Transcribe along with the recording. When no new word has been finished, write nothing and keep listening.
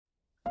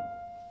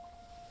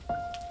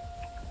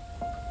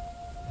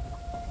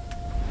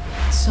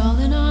all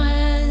in our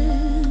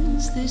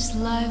hands, this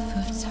life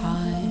of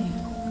time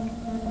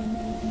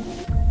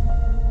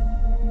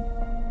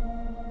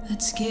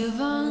that's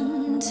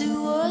given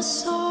to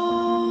us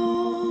all.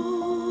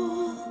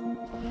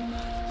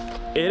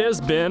 It has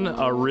been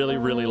a really,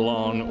 really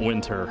long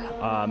winter.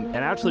 And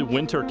actually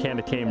winter kind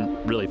of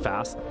came really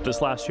fast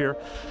this last year.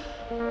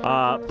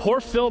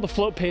 Poor Phil, the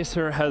float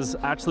pacer, has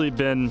actually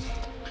been,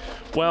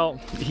 well,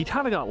 he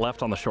kind of got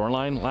left on the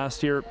shoreline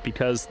last year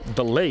because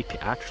the lake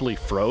actually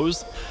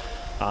froze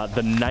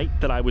the night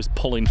that I was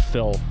pulling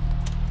Phil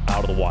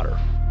out of the water.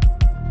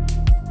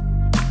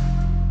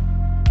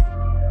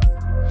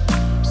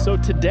 So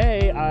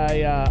today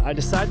I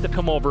decided to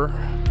come over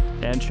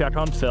and check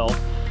on Phil,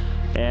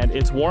 and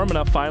it's warm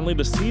enough finally.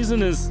 The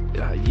season is,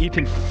 you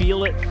can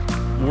feel it.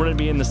 We're gonna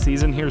be in the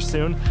season here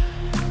soon.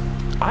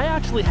 I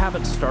actually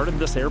haven't started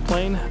this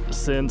airplane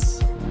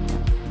since,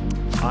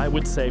 I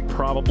would say,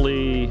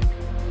 probably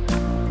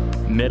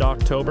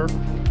mid-October.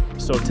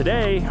 So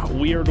today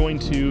we are going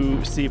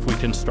to see if we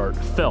can start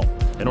Phil.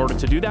 In order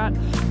to do that,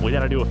 we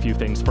gotta do a few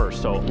things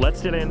first. So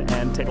let's get in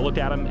and take a look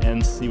at him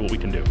and see what we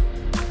can do.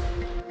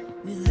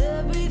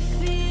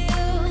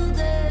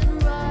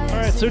 All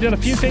right, so we got a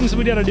few things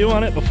we gotta do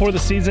on it before the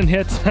season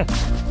hits.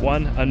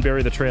 One,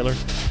 unbury the trailer.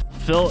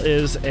 Phil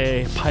is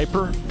a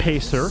Piper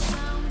Pacer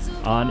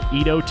on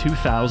Edo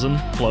 2000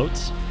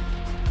 floats.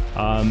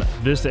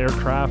 This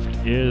aircraft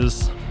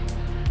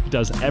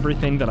does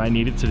everything that I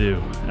needed to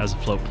do as a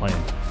float plane.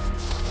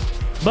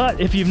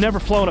 But if you've never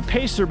flown a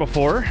Pacer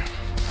before,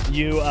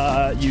 you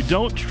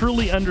don't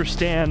truly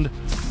understand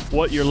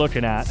what you're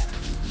looking at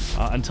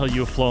until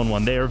you've flown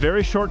one. They are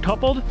very short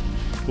coupled,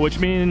 which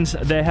means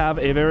they have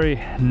a very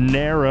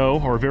narrow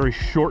or very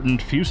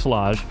shortened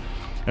fuselage.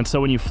 And so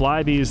when you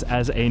fly these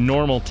as a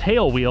normal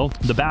tail wheel,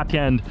 the back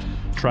end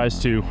tries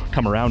to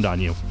come around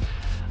on you.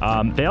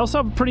 They also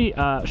have a pretty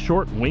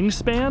short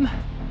wingspan.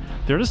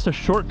 They're just a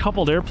short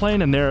coupled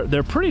airplane, and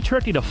they're pretty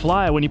tricky to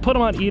fly. When you put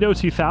them on Edo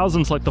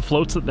 2000s like the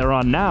floats that they're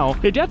on now,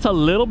 it gets a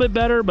little bit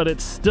better, but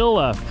it's still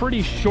a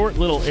pretty short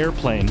little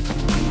airplane.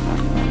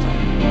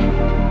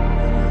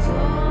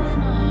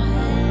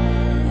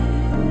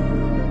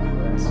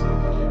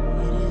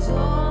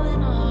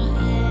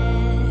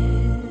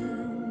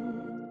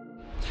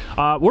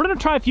 We're gonna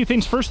try a few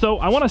things first though.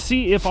 I wanna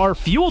see if our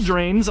fuel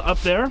drains up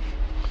there,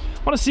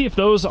 I wanna see if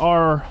those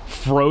are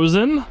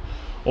frozen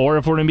or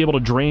if we're gonna be able to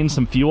drain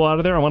some fuel out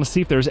of there. I wanna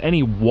see if there's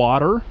any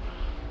water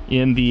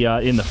in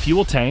the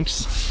fuel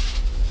tanks.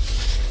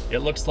 It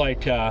looks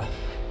like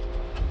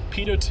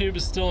pitot tube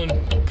is still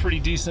in pretty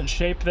decent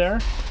shape there.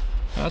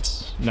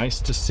 That's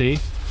nice to see.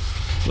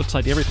 Looks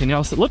like everything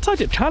else, it looks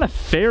like it kind of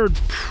fared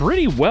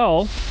pretty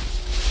well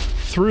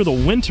through the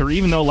winter,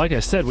 even though, like I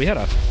said, we had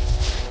a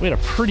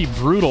pretty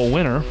brutal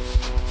winter.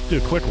 Do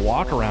a quick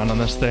walk around on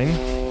this thing.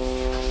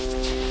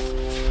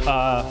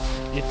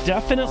 It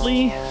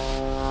definitely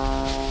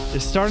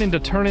is starting to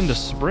turn into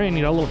spring.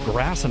 You got a little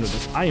grass under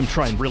this. I am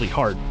trying really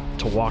hard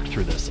to walk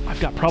through this. I've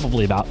got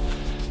probably about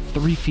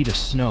 3 feet of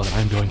snow that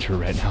I'm going through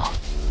right now.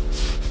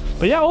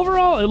 But yeah,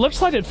 overall, it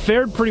looks like it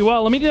fared pretty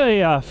well. Let me get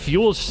a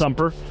fuel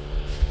sumper.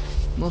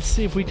 Let's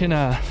see if we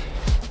can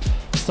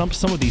sump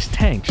some of these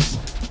tanks.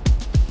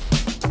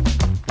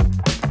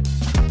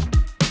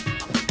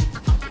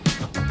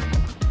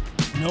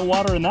 No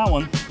water in that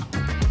one.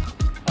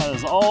 That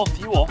is all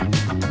fuel.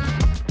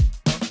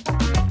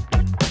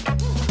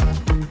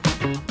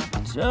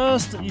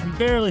 You can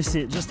barely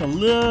see it, just a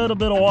little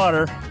bit of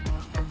water.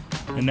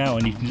 And that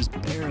one, you can just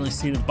barely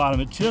see it at the bottom.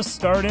 It just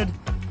started,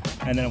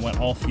 and then it went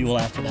all fuel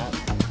after that.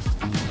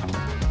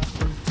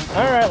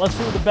 All right, let's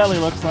see what the belly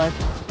looks like.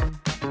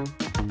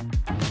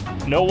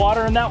 No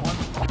water in that one.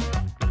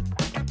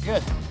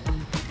 Good.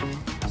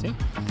 See?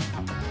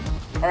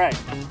 All right,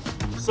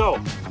 so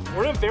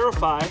we're gonna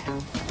verify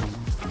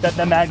that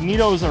the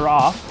magnetos are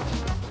off.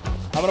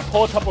 I'm gonna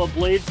pull a couple of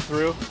blades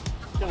through,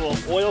 get a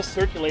little oil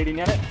circulating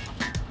in it.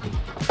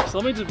 So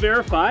let me just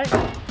verify.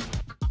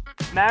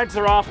 Mags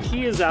are off,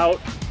 key is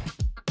out.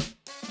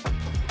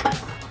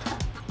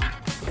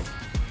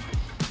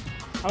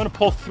 I'm gonna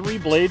pull 3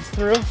 blades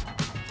through.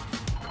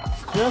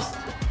 Just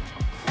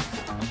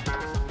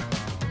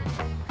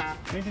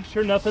making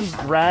sure nothing's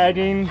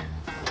dragging,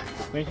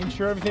 making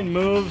sure everything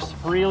moves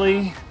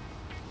freely.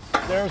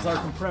 There's our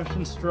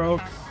compression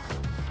stroke.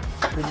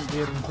 Shouldn't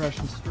be a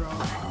compression stroke.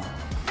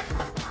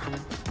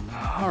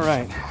 All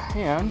right,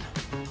 and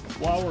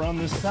while we're on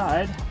this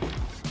side,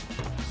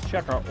 let's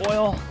check our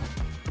oil.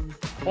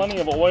 Plenty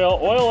of oil.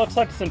 Oil looks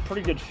like it's in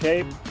pretty good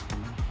shape.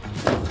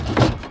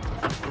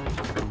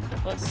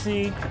 Let's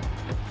see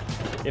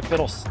if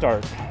it'll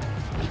start.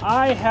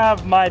 I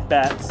have my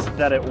bets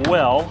that it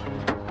will.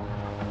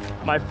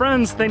 My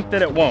friends think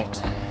that it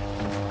won't.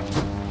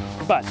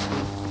 But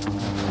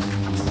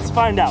let's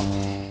find out.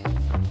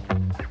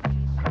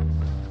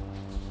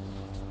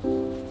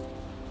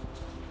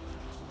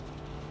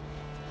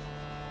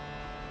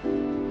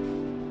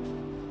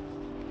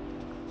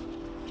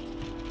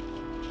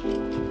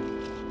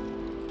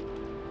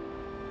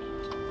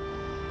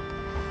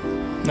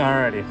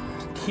 Alrighty,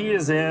 key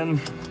is in.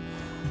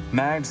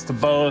 mags to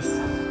both.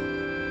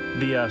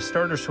 The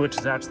starter switch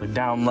is actually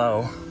down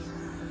low.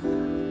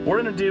 We're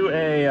gonna do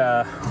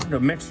a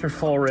mixture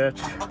full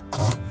rich.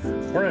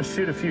 We're gonna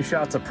shoot a few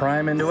shots of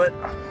prime into it.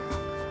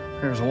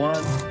 There's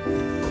one.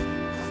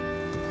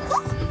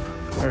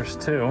 There's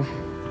two.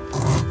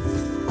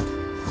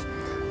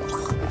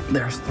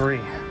 There's three.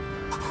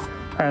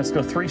 All right, let's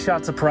go 3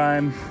 shots of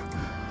prime.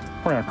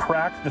 We're gonna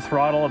crack the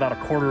throttle about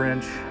 1/4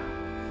 inch.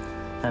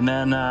 And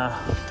then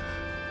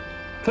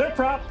clear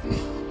prop.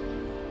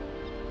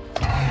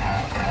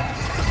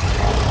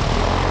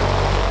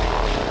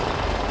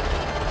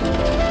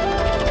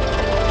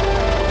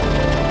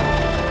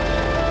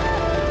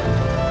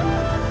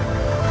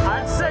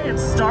 I'd say it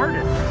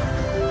started.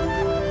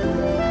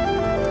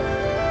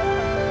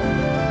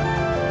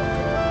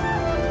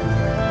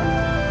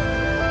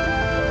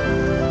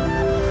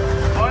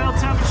 Oil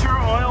temperature,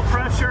 oil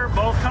pressure,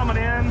 both coming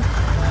in.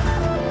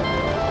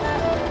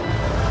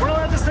 We're gonna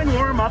let this thing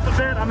warm up a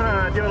bit. I'm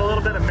gonna give it a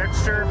little bit of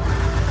mixture.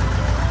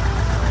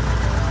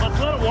 Let's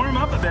let it warm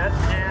up a bit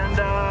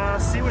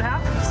and see what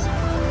happens.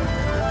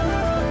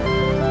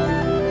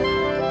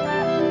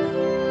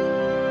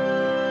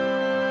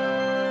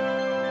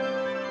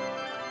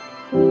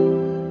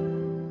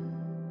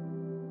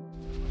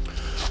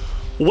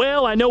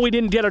 Well, I know we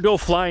didn't get to go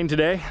flying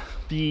today.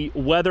 The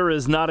weather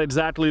is not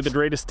exactly the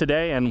greatest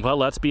today, and well,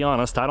 let's be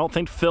honest, I don't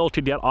think Phil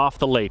could get off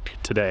the lake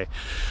today.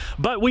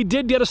 But we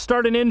did get to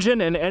start an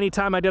engine, and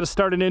anytime I get to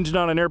start an engine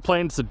on an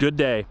airplane, it's a good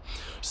day.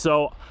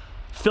 So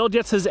Phil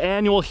gets his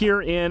annual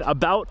here in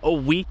about a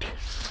week.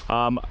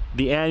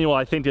 The annual,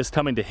 I think, is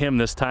coming to him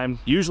this time.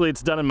 Usually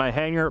it's done in my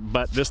hangar,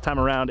 but this time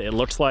around it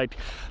looks like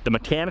the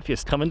mechanic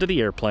is coming to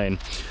the airplane.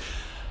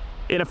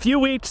 In a few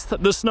weeks,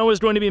 the snow is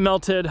going to be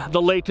melted,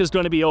 the lake is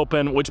going to be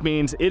open, which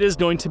means it is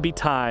going to be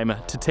time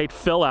to take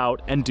Phil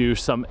out and do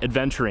some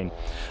adventuring.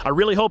 I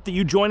really hope that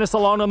you join us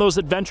along on those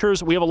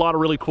adventures. We have a lot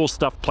of really cool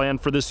stuff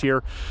planned for this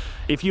year.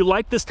 If you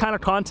like this kind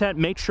of content,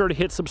 make sure to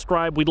hit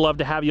subscribe. We'd love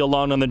to have you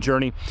along on the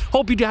journey.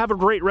 Hope you have a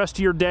great rest of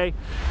your day,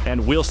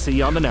 and we'll see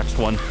you on the next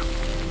one.